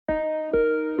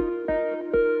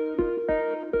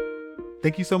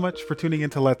Thank you so much for tuning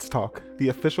into Let's Talk, the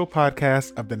official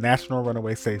podcast of the National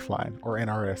Runaway Safe Line, or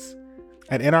NRS.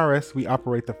 At NRS, we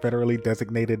operate the federally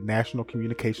designated national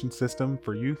communication system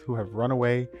for youth who have run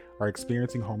away, are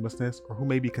experiencing homelessness, or who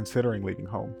may be considering leaving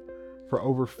home. For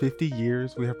over 50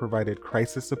 years, we have provided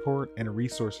crisis support and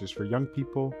resources for young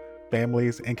people,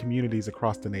 families, and communities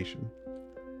across the nation.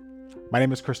 My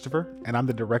name is Christopher, and I'm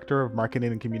the Director of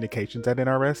Marketing and Communications at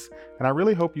NRS, and I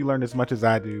really hope you learn as much as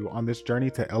I do on this journey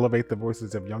to elevate the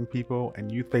voices of young people and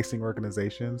youth-facing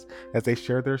organizations as they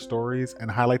share their stories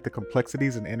and highlight the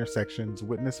complexities and intersections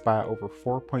witnessed by over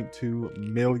 4.2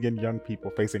 million young people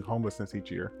facing homelessness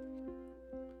each year.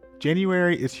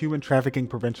 January is Human Trafficking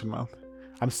Prevention Month.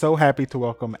 I'm so happy to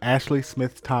welcome Ashley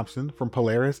Smith-Thompson from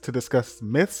Polaris to discuss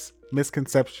myths,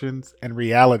 misconceptions, and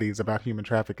realities about human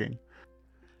trafficking.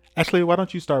 Ashley, why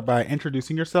don't you start by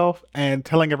introducing yourself and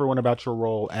telling everyone about your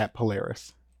role at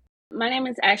Polaris? My name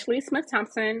is Ashley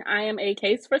Smith-Thompson. I am a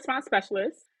case response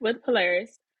specialist with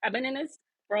Polaris. I've been in this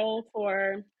role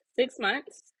for 6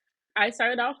 months. I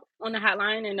started off on the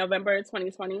hotline in November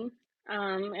 2020,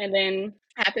 and then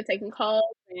after taking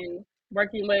calls and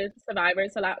working with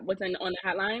survivors a lot on the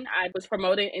hotline, I was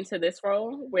promoted into this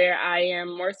role where I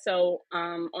am more so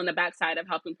on the backside of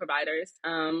helping providers,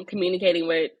 communicating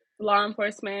with law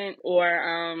enforcement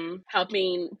or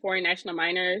helping foreign national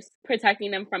minors, protecting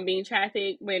them from being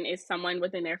trafficked when it's someone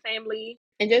within their family,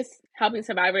 and just helping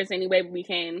survivors any way we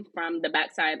can from the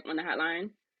backside on the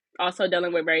hotline. Also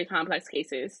dealing with very complex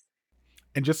cases.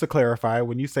 And just to clarify,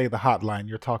 when you say the hotline,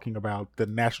 you're talking about the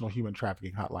National Human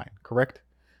Trafficking Hotline, correct?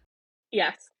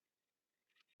 Yes.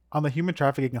 On the human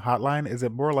trafficking hotline, is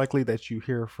it more likely that you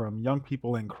hear from young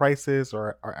people in crisis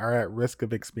or are at risk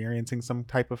of experiencing some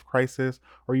type of crisis?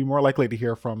 Or are you more likely to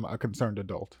hear from a concerned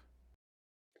adult?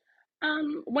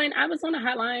 When I was on the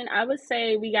hotline, I would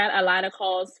say we got a lot of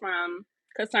calls from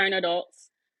concerned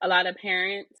adults, a lot of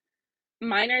parents.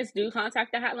 Minors do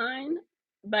contact the hotline,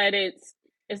 but it's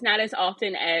not as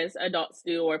often as adults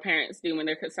do or parents do when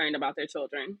they're concerned about their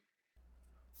children.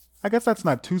 I guess that's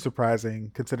not too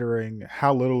surprising considering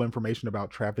how little information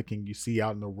about trafficking you see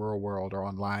out in the real world or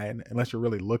online, unless you're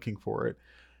really looking for it.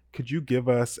 Could you give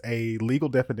us a legal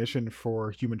definition for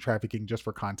human trafficking just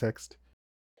for context?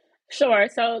 Sure.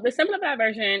 So the simplified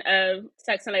version of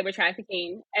sex and labor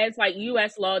trafficking, as like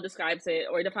U.S. law describes it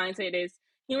or defines it, is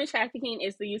human trafficking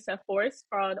is the use of force,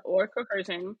 fraud, or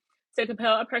coercion to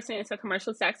compel a person into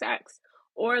commercial sex acts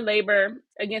or labor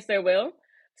against their will.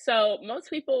 So most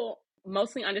people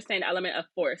mostly understand the element of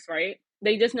force, right?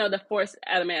 They just know the force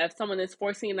element of someone is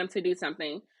forcing them to do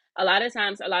something. A lot of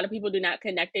times, a lot of people do not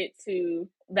connect it to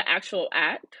the actual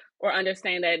act or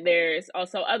understand that there's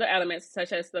also other elements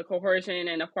such as the coercion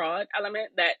and the fraud element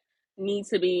that needs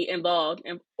to be involved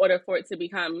in order for it to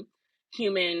become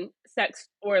human sex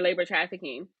or labor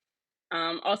trafficking.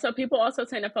 Also, people also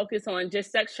tend to focus on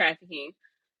just sex trafficking.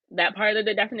 That part of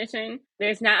the definition,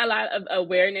 there's not a lot of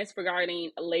awareness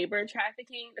regarding labor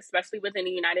trafficking, especially within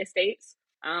the United States.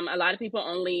 A lot of people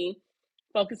only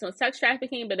focus on sex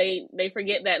trafficking, but they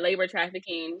forget that labor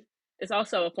trafficking is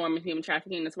also a form of human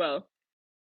trafficking as well.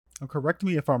 Correct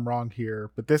me if I'm wrong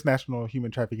here, but this National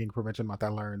Human Trafficking Prevention Month, I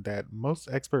learned that most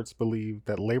experts believe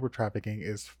that labor trafficking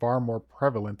is far more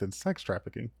prevalent than sex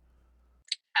trafficking.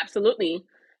 Absolutely.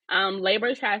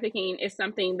 Labor trafficking is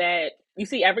something that you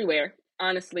see everywhere,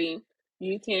 honestly.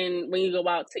 You can, when you go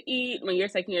out to eat, when you're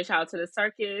taking your child to the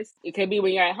circus, it could be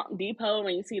when you're at Home Depot,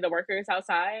 when you see the workers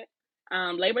outside.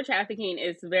 Labor trafficking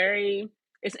is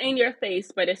it's in your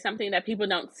face, but it's something that people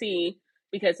don't see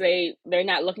because they're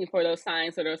not looking for those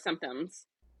signs or those symptoms.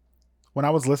 When I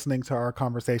was listening to our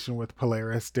conversation with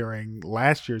Polaris during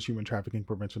last year's Human Trafficking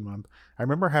Prevention Month, I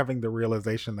remember having the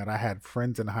realization that I had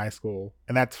friends in high school,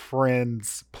 and that's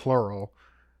friends plural,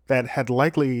 that had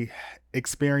likely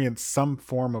experienced some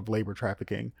form of labor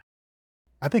trafficking.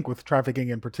 I think with trafficking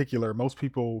in particular, most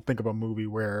people think of a movie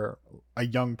where a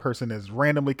young person is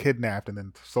randomly kidnapped and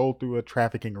then sold through a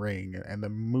trafficking ring, and the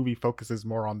movie focuses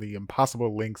more on the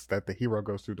impossible lengths that the hero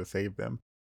goes through to save them.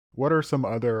 What are some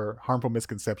other harmful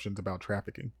misconceptions about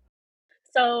trafficking?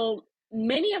 So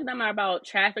many of them are about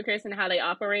traffickers and how they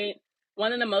operate.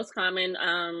 One of the most common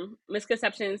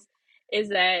misconceptions is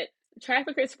that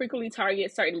traffickers frequently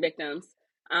target certain victims.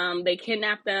 They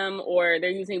kidnap them or they're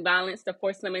using violence to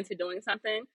force them into doing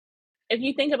something. If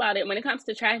you think about it, when it comes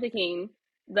to trafficking,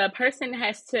 the person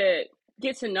has to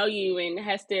get to know you and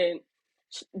has to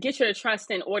get your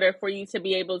trust in order for you to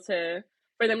be able to,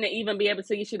 for them to even be able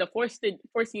to get you force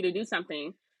you to do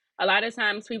something. A lot of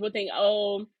times people think,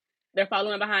 oh, they're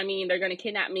following behind me and they're going to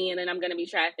kidnap me and then I'm going to be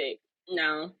trafficked.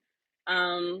 No.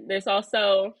 There's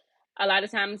also a lot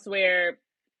of times where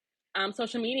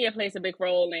social media plays a big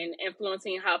role in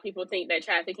influencing how people think that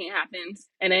trafficking happens.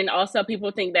 And then also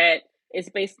people think that it's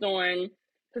based on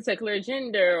particular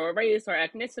gender or race or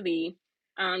ethnicity.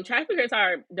 Traffickers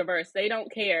are diverse. They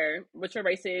don't care what your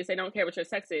race is. They don't care what your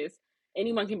sex is.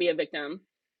 Anyone can be a victim.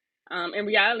 In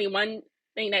reality, one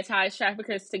thing that ties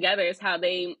traffickers together is how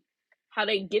they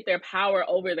get their power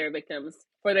over their victims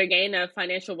for their gain of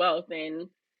financial wealth and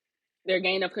their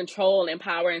gain of control and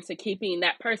power into keeping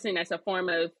that person as a form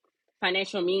of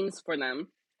financial means for them.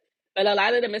 But a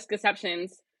lot of the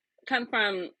misconceptions come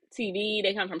from TV,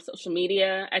 they come from social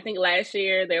media. I think last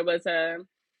year there was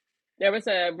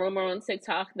a rumor on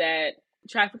TikTok that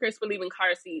traffickers were leaving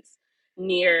car seats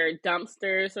near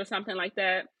dumpsters or something like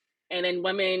that. And then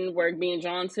women were being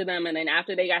drawn to them, and then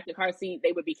after they got the car seat,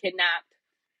 they would be kidnapped.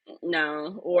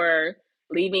 No. Or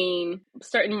leaving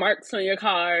certain marks on your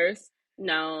cars.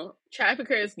 No.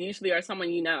 Traffickers usually are someone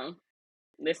you know.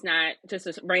 It's not just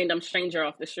a random stranger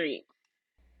off the street.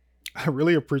 I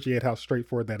really appreciate how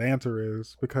straightforward that answer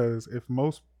is because if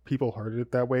most people heard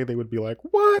it that way, they would be like,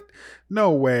 "What?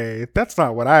 No way. That's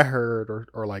not what I heard."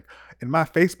 Or like in my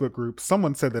Facebook group,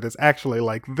 someone said that it's actually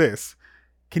like this.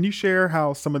 Can you share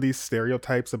how some of these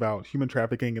stereotypes about human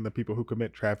trafficking and the people who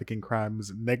commit trafficking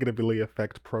crimes negatively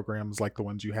affect programs like the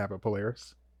ones you have at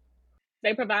Polaris?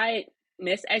 They provide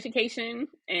miseducation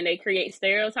and they create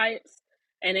stereotypes.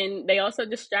 And then they also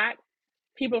distract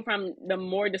people from the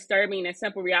more disturbing and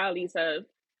simple realities of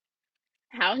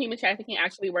how human trafficking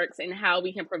actually works and how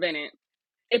we can prevent it.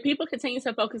 If people continue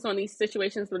to focus on these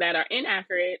situations that are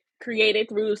inaccurate, created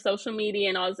through social media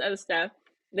and all this other stuff,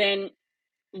 then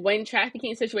when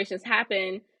trafficking situations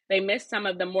happen, they miss some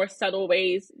of the more subtle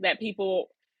ways that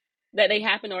they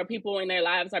happen, or people in their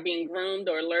lives are being groomed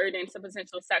or lured into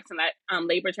potential sex and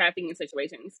labor trafficking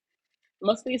situations.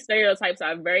 Most of these stereotypes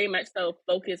are very much so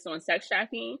focused on sex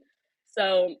trafficking,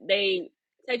 so they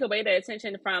take away the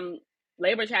attention from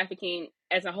labor trafficking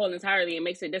as a whole entirely and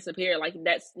makes it disappear. Like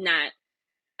that's not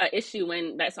an issue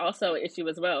when that's also an issue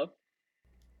as well.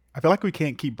 I feel like we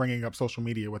can't keep bringing up social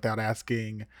media without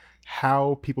asking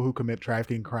how people who commit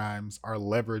trafficking crimes are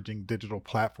leveraging digital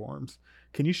platforms.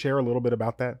 Can you share a little bit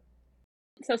about that?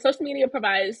 So social media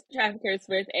provides traffickers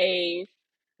with a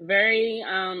very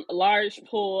large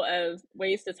pool of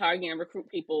ways to target and recruit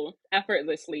people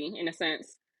effortlessly, in a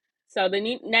sense. So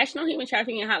the National Human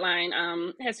Trafficking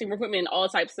Hotline has seen recruitment in all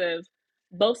types of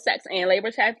both sex and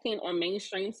labor trafficking on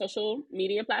mainstream social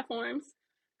media platforms.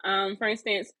 For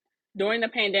instance, during the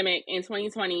pandemic in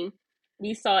 2020,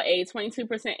 we saw a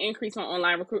 22% increase on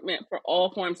online recruitment for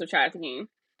all forms of trafficking,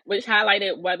 which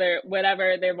highlighted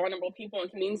whatever they're vulnerable people and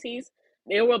communities,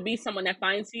 there will be someone that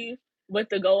finds you with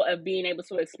the goal of being able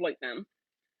to exploit them.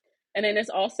 And then it's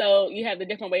also, you have the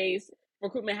different ways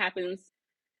recruitment happens,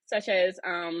 such as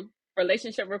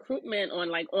relationship recruitment on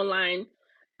like online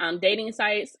dating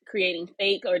sites, creating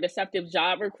fake or deceptive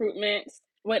job recruitments,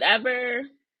 whatever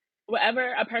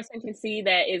a person can see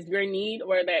that is your need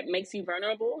or that makes you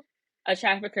vulnerable, a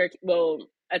trafficker will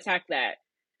attack that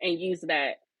and use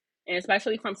that. And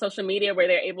especially from social media where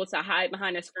they're able to hide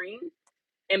behind a screen,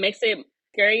 it makes it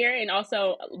scarier and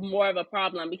also more of a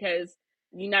problem because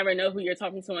you never know who you're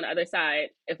talking to on the other side,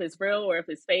 if it's real or if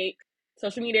it's fake.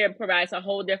 Social media provides a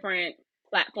whole different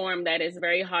platform that is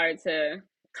very hard to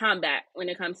combat when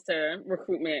it comes to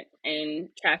recruitment and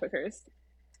traffickers.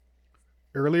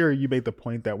 Earlier, you made the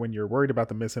point that when you're worried about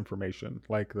the misinformation,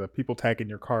 like the people tagging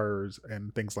your cars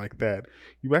and things like that,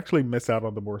 you actually miss out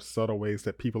on the more subtle ways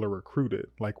that people are recruited,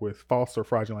 like with false or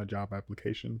fraudulent job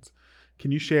applications.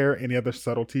 Can you share any other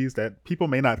subtleties that people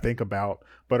may not think about,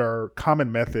 but are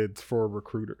common methods for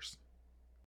recruiters?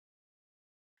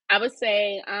 I would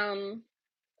say,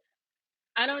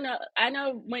 I don't know. I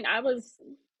know when I was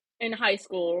in high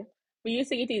school, we used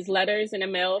to get these letters in the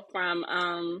mail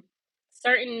from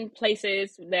certain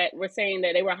places that were saying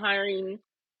that they were hiring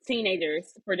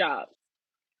teenagers for jobs.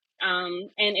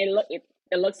 And it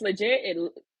looks legit.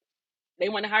 They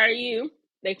want to hire you.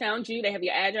 They found you. They have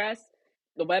your address.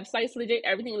 The website's legit.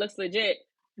 Everything looks legit.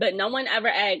 But no one ever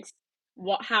asks,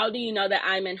 "What? How do you know that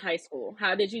I'm in high school?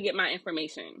 How did you get my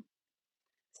information?"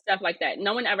 Stuff like that.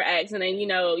 No one ever asks. And then,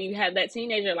 you have that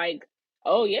teenager like,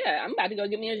 "Oh, yeah, I'm about to go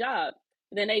get me a job."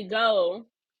 Then they go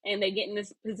and they get in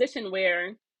this position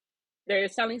where they're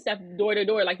selling stuff door to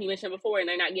door, like you mentioned before, and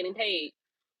they're not getting paid.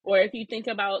 Or if you think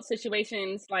about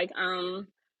situations like the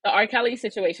R. Kelly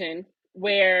situation,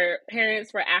 where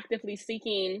parents were actively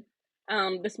seeking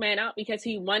this man out because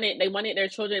they wanted their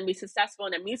children to be successful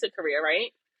in a music career,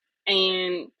 right?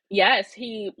 And yes,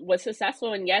 he was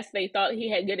successful, and yes, they thought he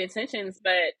had good intentions,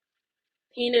 but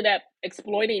he ended up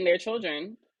exploiting their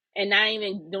children. and not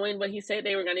even doing what he said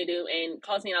they were going to do and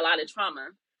causing a lot of trauma.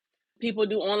 People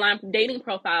do online dating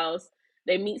profiles.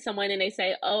 They meet someone and they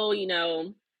say, oh,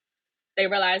 they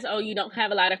realize, oh, you don't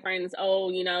have a lot of friends. Oh,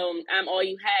 I'm all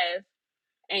you have.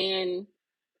 And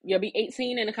you'll be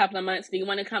 18 in a couple of months. Do you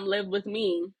want to come live with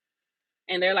me?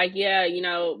 And they're like, yeah,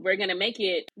 we're going to make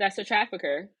it. That's a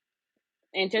trafficker.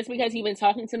 And just because you've been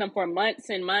talking to them for months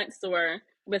and months, or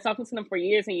been talking to them for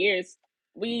years and years,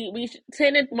 we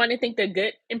tend to want to think they're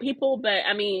good in people. But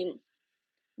I mean,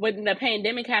 when the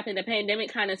pandemic happened, the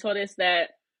pandemic kind of taught us that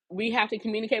we have to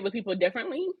communicate with people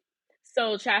differently.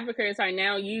 So traffickers are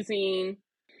now using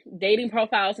dating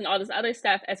profiles and all this other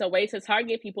stuff as a way to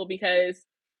target people, because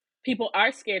people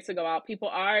are scared to go out. People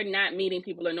are not meeting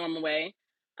people a normal way.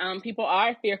 People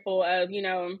are fearful of,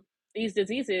 these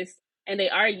diseases, and they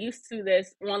are used to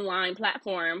this online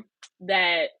platform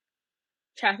that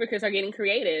traffickers are getting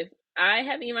creative. I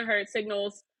have even heard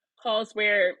signals calls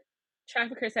where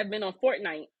traffickers have been on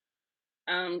Fortnite,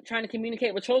 trying to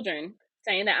communicate with children,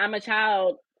 saying that I'm a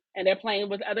child, and they're playing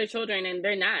with other children, and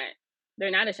they're not.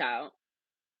 They're not a child.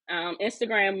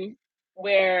 Instagram,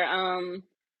 where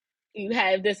you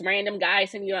have this random guy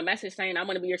sending you a message saying, I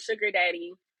want to be your sugar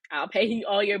daddy. I'll pay you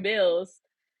all your bills.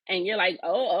 And you're like,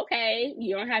 oh, okay.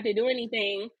 You don't have to do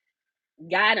anything.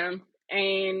 Got him.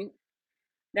 And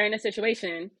they're in a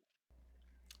situation.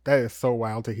 That is so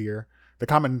wild to hear. The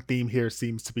common theme here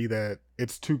seems to be that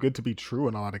it's too good to be true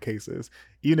in a lot of cases.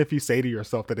 Even if you say to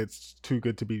yourself that it's too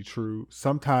good to be true,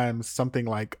 sometimes something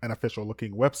like an official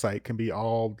looking website can be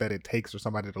all that it takes for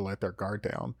somebody to let their guard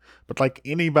down. But like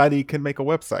anybody can make a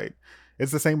website.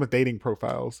 It's the same with dating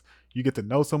profiles. You get to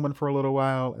know someone for a little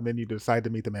while and then you decide to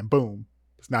meet them and boom,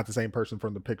 it's not the same person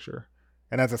from the picture.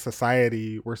 And as a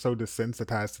society, we're so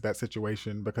desensitized to that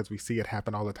situation because we see it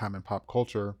happen all the time in pop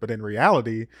culture. But in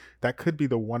reality, that could be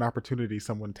the one opportunity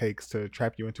someone takes to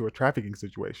trap you into a trafficking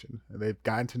situation. And they've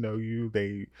gotten to know you,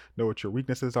 they know what your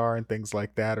weaknesses are and things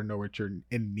like that, or know what you're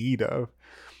in need of.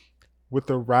 With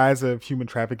the rise of human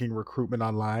trafficking recruitment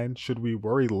online, should we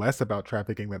worry less about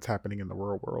trafficking that's happening in the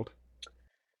real world?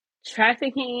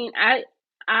 Trafficking, I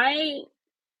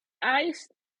I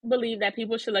believe that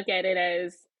people should look at it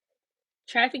as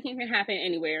trafficking can happen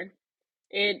anywhere.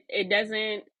 It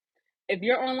doesn't, if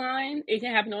you're online, it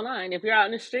can happen online. If you're out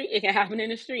in the street, it can happen in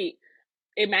the street.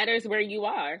 It matters where you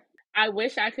are. I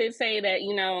wish I could say that,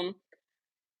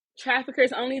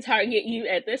 traffickers only target you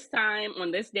at this time,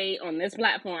 on this date, on this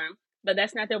platform, but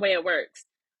that's not the way it works.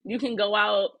 You can go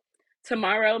out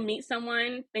tomorrow, meet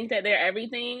someone, think that they're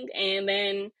everything, and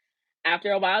then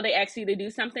after a while they ask you to do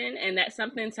something, and that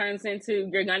something turns into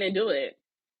you're gonna do it.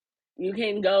 You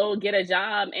can go get a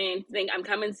job and think,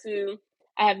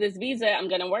 I have this visa, I'm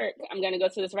gonna work, I'm gonna go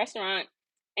to this restaurant,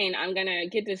 and I'm gonna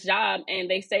get this job, and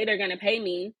they say they're gonna pay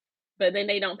me, but then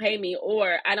they don't pay me,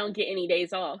 or I don't get any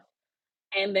days off,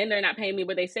 and then they're not paying me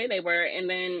what they say they were, and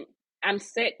then I'm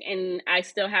sick and I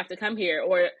still have to come here,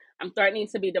 or I'm threatening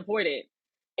to be deported.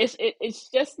 It's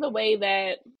just the way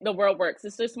that the world works.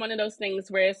 It's just one of those things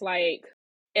where it's like,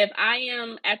 if I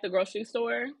am at the grocery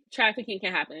store, trafficking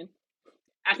can happen.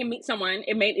 I can meet someone.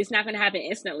 It's not going to happen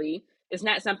instantly. It's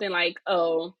not something like,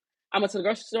 oh, I went to the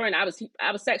grocery store and I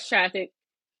was sex trafficked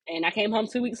and I came home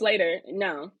 2 weeks later.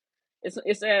 No,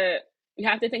 it's a you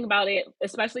have to think about it,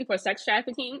 especially for sex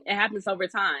trafficking. It happens over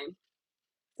time.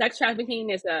 Sex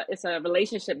trafficking is a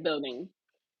relationship building,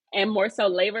 and more so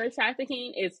labor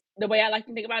trafficking is the way I like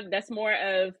to think about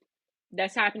it.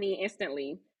 That's happening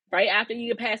instantly, right after you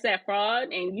get past that fraud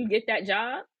and you get that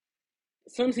job.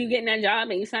 As soon as you get in that job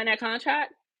and you sign that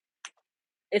contract,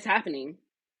 it's happening.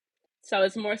 So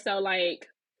it's more so like,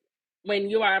 when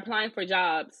you are applying for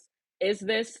jobs, is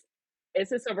this is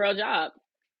this a real job?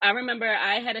 I remember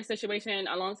I had a situation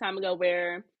a long time ago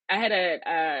where I had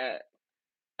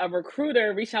a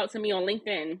recruiter reach out to me on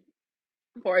LinkedIn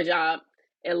for a job.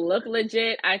 It looked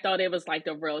legit. I thought it was like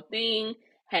the real thing.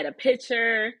 Had a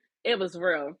picture. It was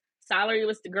real. Salary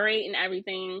was great and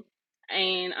everything.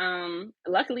 And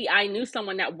luckily, I knew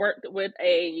someone that worked with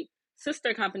a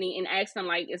sister company and asked them,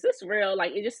 like, is this real?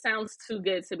 Like, it just sounds too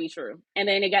good to be true. And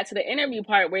then it got to the interview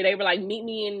part where they were like, meet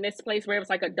me in this place where it was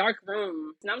like a dark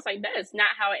room. And I was like, that is not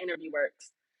how an interview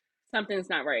works. Something's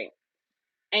not right.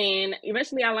 And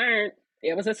eventually I learned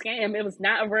it was a scam. It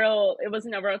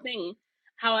wasn't a real thing.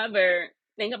 However,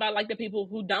 think about like the people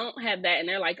who don't have that and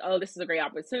they're like, oh, this is a great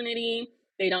opportunity.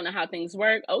 They don't know how things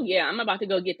work. Oh yeah, I'm about to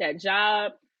go get that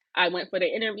job. I went for the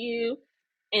interview.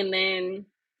 And then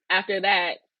after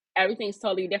that, everything's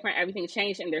totally different. Everything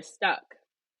changed and they're stuck.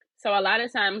 So a lot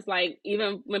of times, like,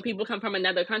 even when people come from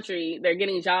another country, they're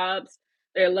getting jobs,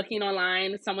 they're looking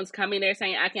online, someone's coming there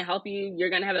saying, I can help you, you're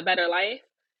gonna have a better life.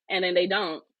 and then they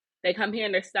don't. They come here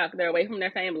and they're stuck. They're away from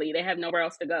their family. They have nowhere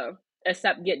else to go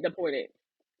except get deported.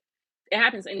 It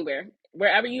happens anywhere.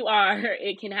 Wherever you are,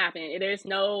 it can happen. There's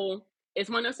no, it's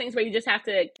one of those things where you just have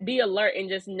to be alert and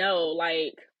just know,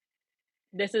 like,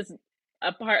 this is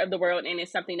a part of the world and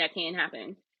it's something that can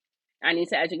happen. I need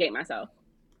to educate myself.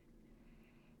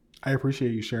 I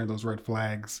appreciate you sharing those red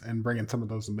flags and bringing some of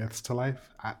those myths to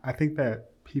life. I think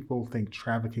that people think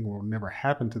trafficking will never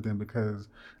happen to them because,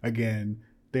 again,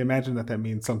 they imagine that that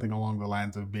means something along the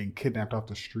lines of being kidnapped off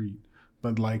the street.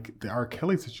 But like the R.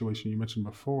 Kelly situation you mentioned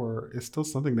before is still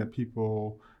something that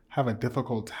people have a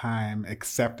difficult time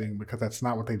accepting because that's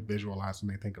not what they visualize when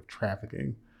they think of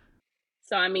trafficking.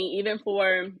 So, I mean, even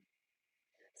for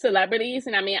celebrities,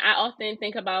 and I mean, I often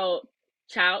think about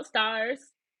child stars,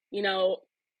 you know,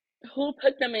 who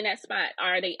put them in that spot?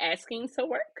 Are they asking to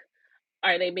work?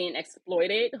 Are they being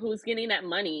exploited? Who's getting that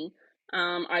money?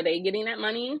 Are they getting that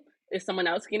money? Is someone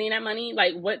else getting that money?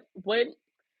 Like, what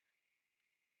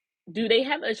do they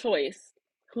have a choice?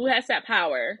 Who has that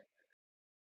power?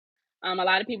 A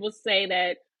lot of people say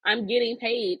that I'm getting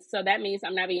paid, so that means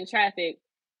I'm not being trafficked.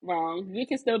 Wrong. You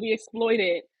can still be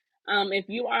exploited. If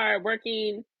you are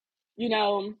working, you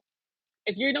know,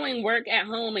 if you're doing work at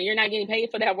home and you're not getting paid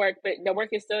for that work, but the work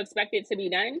is still expected to be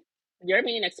done, you're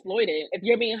being exploited. If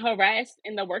you're being harassed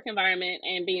in the work environment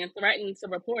and being threatened to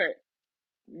report,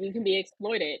 you can be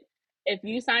exploited. If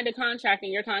you signed a contract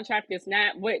and your contract is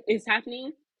not what is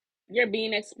happening, you're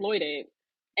being exploited.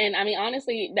 And I mean,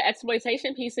 honestly, the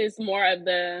exploitation piece is more of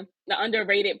the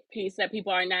underrated piece that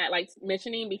people are not like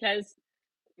mentioning, because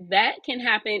that can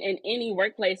happen in any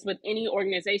workplace with any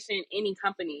organization, any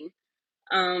company,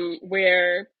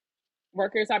 where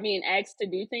workers are being asked to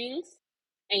do things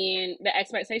and the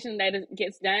expectation that it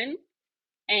gets done.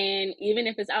 And even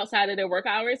if it's outside of their work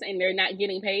hours and they're not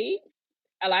getting paid,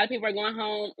 a lot of people are going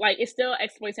home. Like, it's still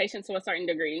exploitation to a certain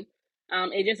degree.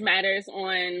 It just matters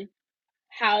on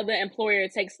how the employer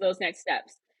takes those next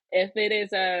steps. If it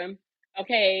is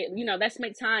okay, let's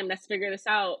make time, let's figure this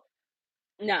out.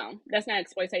 No, that's not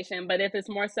exploitation. But if it's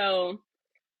more so,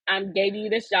 I gave you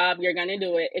this job, you're gonna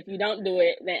do it. If you don't do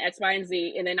it, then X, Y, and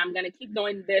Z, and then I'm gonna keep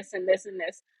doing this and this and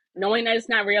this, knowing that it's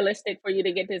not realistic for you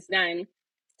to get this done.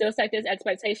 Still set this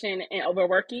expectation and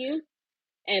overwork you,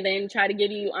 and then try to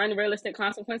give you unrealistic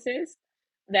consequences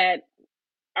that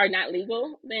are not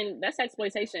legal. Then that's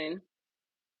exploitation,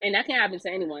 and that can happen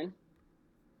to anyone.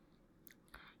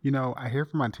 You know, I hear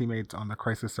from my teammates on the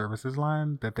crisis services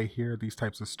line that they hear these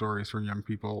types of stories from young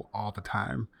people all the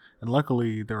time. And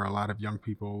luckily, there are a lot of young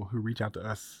people who reach out to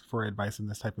us for advice in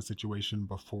this type of situation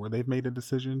before they've made a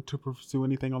decision to pursue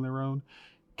anything on their own.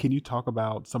 Can you talk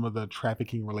about some of the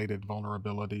trafficking related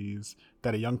vulnerabilities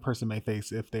that a young person may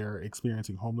face if they're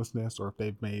experiencing homelessness or if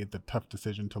they've made the tough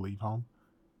decision to leave home?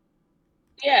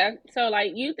 Yeah, so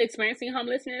like youth experiencing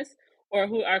homelessness or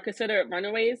who are considered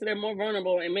runaways, they're more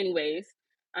vulnerable in many ways.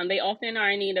 They often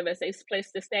are in need of a safe place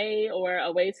to stay or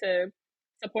a way to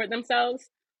support themselves,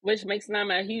 which makes them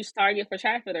a huge target for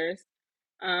traffickers.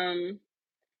 Um,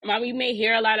 while we may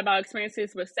hear a lot about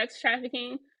experiences with sex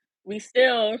trafficking, we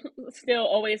still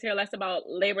always hear less about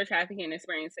labor trafficking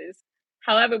experiences.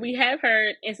 However, we have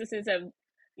heard instances of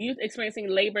youth experiencing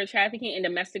labor trafficking in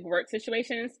domestic work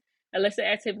situations, illicit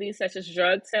activities such as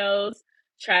drug sales,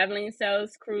 traveling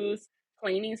sales crews,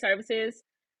 cleaning services,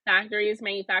 factories,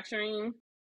 manufacturing.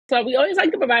 So we always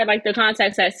like to provide like the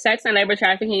context that sex and labor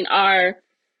trafficking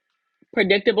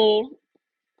predictable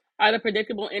are the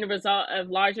predictable end result of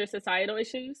larger societal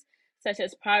issues such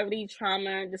as poverty,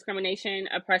 trauma, discrimination,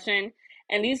 oppression,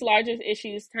 and these larger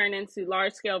issues turn into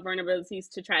large scale vulnerabilities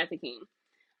to trafficking.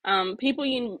 People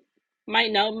you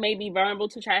might know may be vulnerable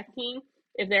to trafficking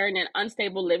if they're in an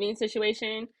unstable living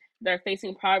situation, they're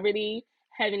facing poverty,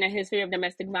 having a history of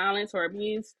domestic violence or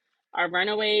abuse, are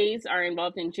runaways, are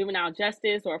involved in juvenile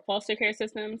justice or foster care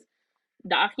systems,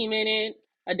 documented,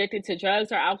 addicted to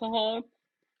drugs or alcohol.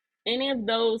 Any of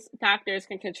those factors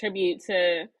can contribute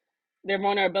to their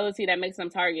vulnerability that makes them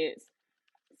targets.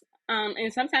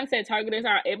 And sometimes their targeters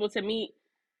are able to meet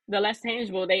the less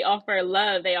tangible. They offer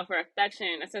love, they offer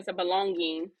affection, a sense of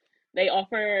belonging. They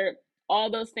offer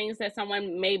all those things that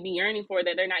someone may be yearning for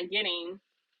that they're not getting.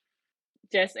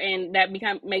 Just and that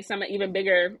become makes them an even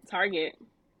bigger target.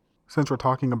 Since we're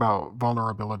talking about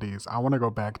vulnerabilities, I want to go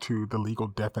back to the legal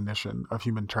definition of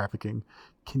human trafficking.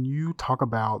 Can you talk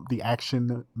about the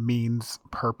action means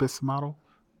purpose model?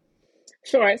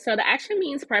 Sure. So the action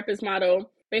means purpose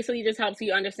model basically just helps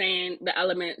you understand the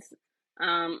elements,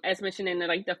 as mentioned in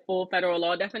the full federal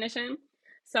law definition.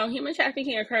 So human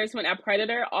trafficking occurs when a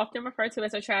predator, often referred to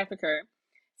as a trafficker,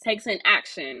 takes an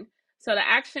action. So the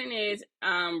action is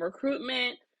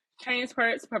recruitment,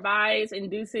 transports, provides,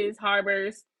 induces,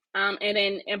 harbors, and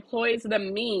then employs the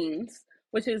means,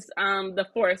 which is the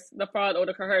force, the fraud, or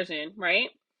the coercion, right?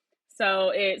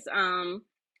 So it's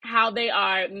how they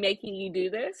are making you do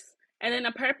this. And then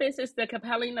the purpose is the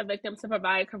compelling the victim to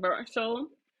provide commercial,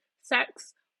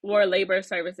 sex, or labor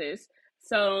services.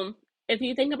 So if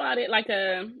you think about it like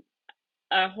a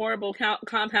horrible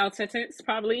compound sentence,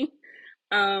 probably,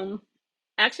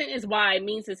 action is why,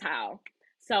 means is how.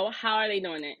 So how are they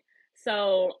doing it?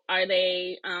 So are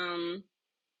they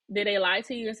did they lie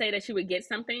to you and say that you would get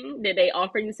something? Did they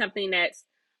offer you something that's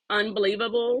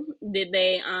unbelievable? Did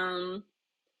they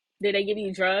give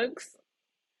you drugs?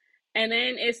 And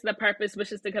then it's the purpose,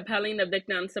 which is the compelling the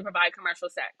victim to provide commercial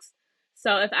sex.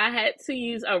 So if I had to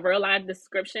use a real life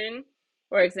description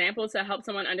or example to help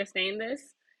someone understand this,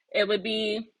 it would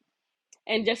be,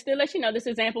 and just to let you know, this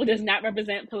example does not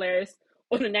represent Polaris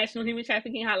or the National Human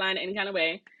Trafficking Hotline in any kind of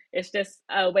way. It's just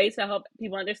a way to help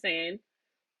people understand.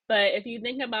 But if you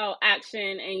think about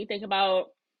action and you think about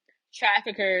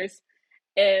traffickers,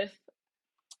 if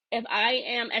I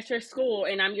am at your school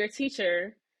and I'm your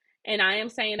teacher and I am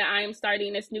saying that I am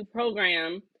starting this new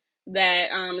program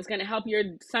that is going to help your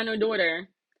son or daughter,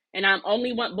 and I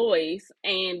only want boys,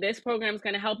 and this program is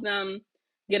going to help them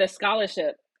get a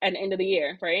scholarship at the end of the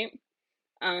year, right?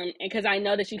 And because I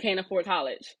know that you can't afford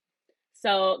college.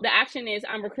 So the action is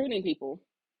I'm recruiting people.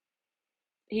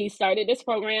 He started this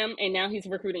program and now he's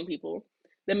recruiting people.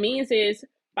 The means is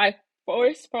by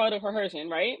force, fraud, or coercion,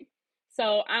 right?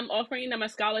 So I'm offering them a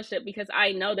scholarship because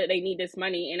I know that they need this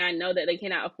money and I know that they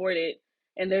cannot afford it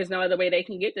and there's no other way they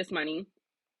can get this money.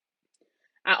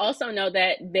 I also know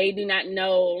that they do not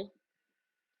know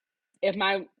if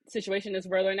my situation is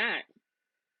real or not.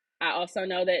 I also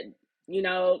know that,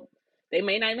 they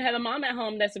may not even have a mom at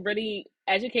home that's really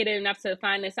educated enough to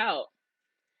find this out.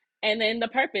 And then the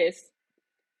purpose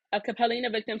of compelling a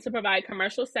victim to provide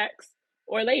commercial sex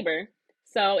or labor.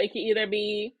 So it can either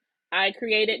be, I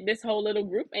created this whole little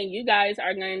group and you guys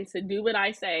are going to do what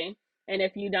I say. And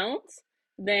if you don't,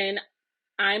 then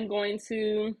I'm going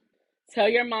to tell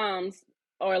your moms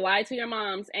or lie to your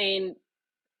moms and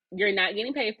you're not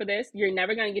getting paid for this. You're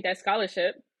never going to get that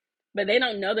scholarship. But they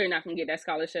don't know they're not going to get that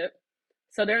scholarship.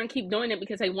 So they're going to keep doing it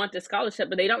because they want the scholarship,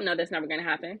 but they don't know that's never going to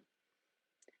happen.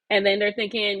 And then they're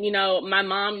thinking, my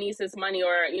mom needs this money,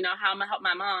 or, how am I going to help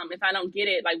my mom? If I don't get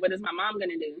it, like, what is my mom going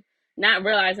to do? Not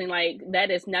realizing, like,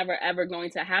 that is never, ever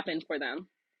going to happen for them.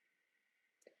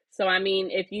 So, I mean,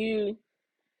 if you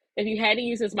had to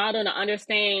use this model to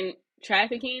understand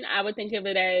trafficking, I would think of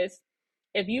it as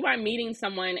if you are meeting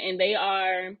someone and they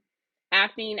are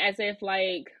acting as if,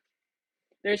 like,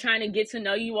 they're trying to get to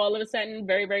know you all of a sudden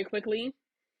very, very quickly,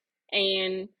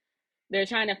 and they're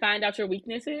trying to find out your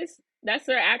weaknesses, that's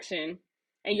their action.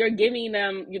 And you're giving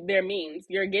them their means.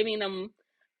 You're giving them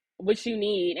what you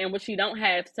need and what you don't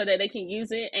have so that they can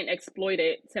use it and exploit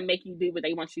it to make you do what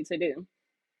they want you to do.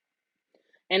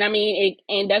 And I mean,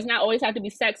 it does not always have to be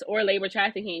sex or labor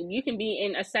trafficking. You can be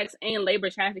in a sex and labor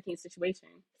trafficking situation.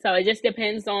 So it just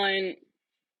depends on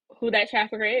who that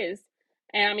trafficker is.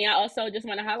 And I mean, I also just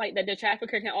want to highlight that the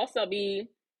trafficker can also be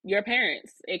your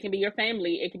parents. It can be your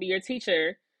family. It can be your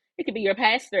teacher. It could be your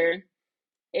pastor.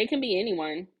 It can be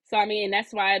anyone. So, I mean,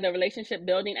 that's why the relationship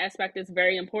building aspect is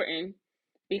very important,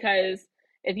 because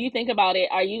if you think about it,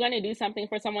 are you going to do something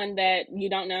for someone that you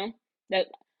don't know? That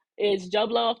is Joe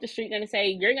Blow off the street going to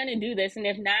say, you're going to do this, and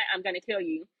if not, I'm going to kill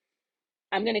you.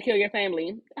 I'm going to kill your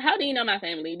family. How do you know my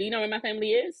family? Do you know where my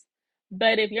family is?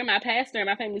 But if you're my pastor and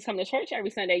my family's coming to church every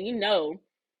Sunday, you know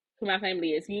who my family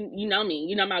is. You know me.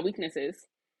 You know my weaknesses.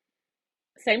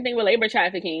 Same thing with labor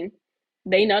trafficking.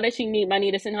 They know that you need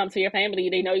money to send home to your family.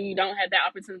 They know you don't have that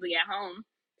opportunity at home,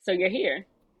 so you're here.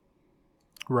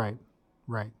 Right,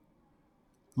 right.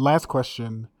 Last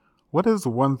question. What is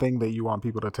one thing that you want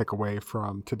people to take away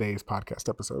from today's podcast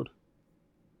episode?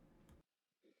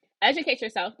 Educate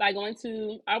yourself by going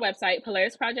to our website,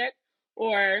 Polaris Project,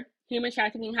 or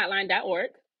humantraffickinghotline.org,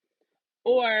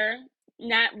 or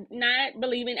not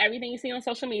believing everything you see on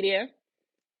social media.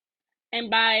 And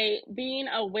by being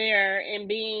aware and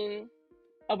being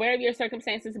aware of your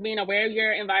circumstances, being aware of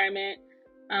your environment,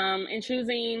 and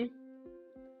choosing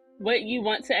what you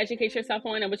want to educate yourself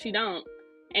on and what you don't,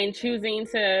 and choosing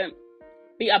to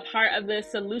be a part of the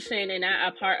solution and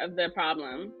not a part of the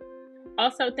problem.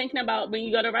 Also thinking about when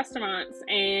you go to restaurants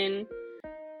and,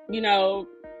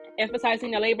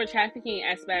 emphasizing the labor trafficking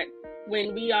aspect.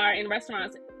 When we are in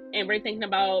restaurants and we're thinking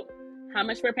about how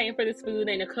much we're paying for this food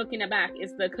and the cook in the back,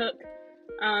 is the cook,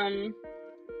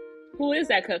 who is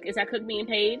that cook? Is that cook being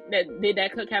paid? Did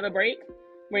that cook have a break?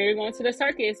 when you're going to the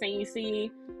circus and you see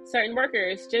certain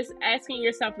workers, just asking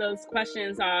yourself those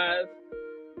questions of,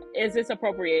 is this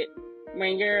appropriate?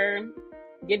 When you're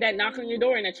get that knock on your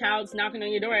door and a child's knocking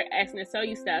on your door asking to sell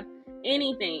you stuff,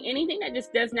 anything that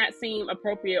just does not seem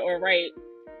appropriate or right,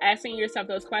 asking yourself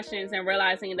those questions and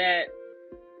realizing that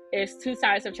it's two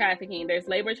sides of trafficking. There's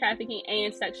labor trafficking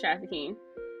and sex trafficking.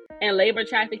 And labor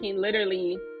trafficking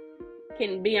literally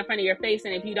can be in front of your face,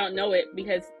 and if you don't know it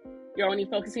because you're only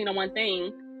focusing on one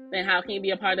thing, then how can you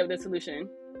be a part of the solution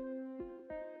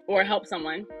or help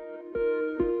someone?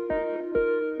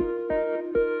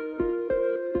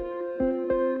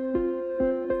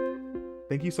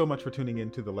 Thank you so much for tuning in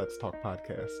to the Let's Talk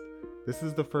podcast. This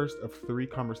is the first of 3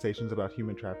 conversations about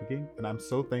human trafficking, and I'm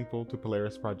so thankful to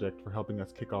Polaris Project for helping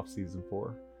us kick off season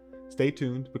 4. Stay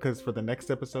tuned, because for the next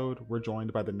episode, we're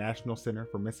joined by the National Center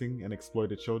for Missing and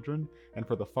Exploited Children, and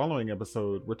for the following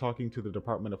episode, we're talking to the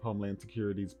Department of Homeland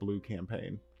Security's Blue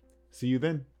Campaign. See you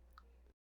then.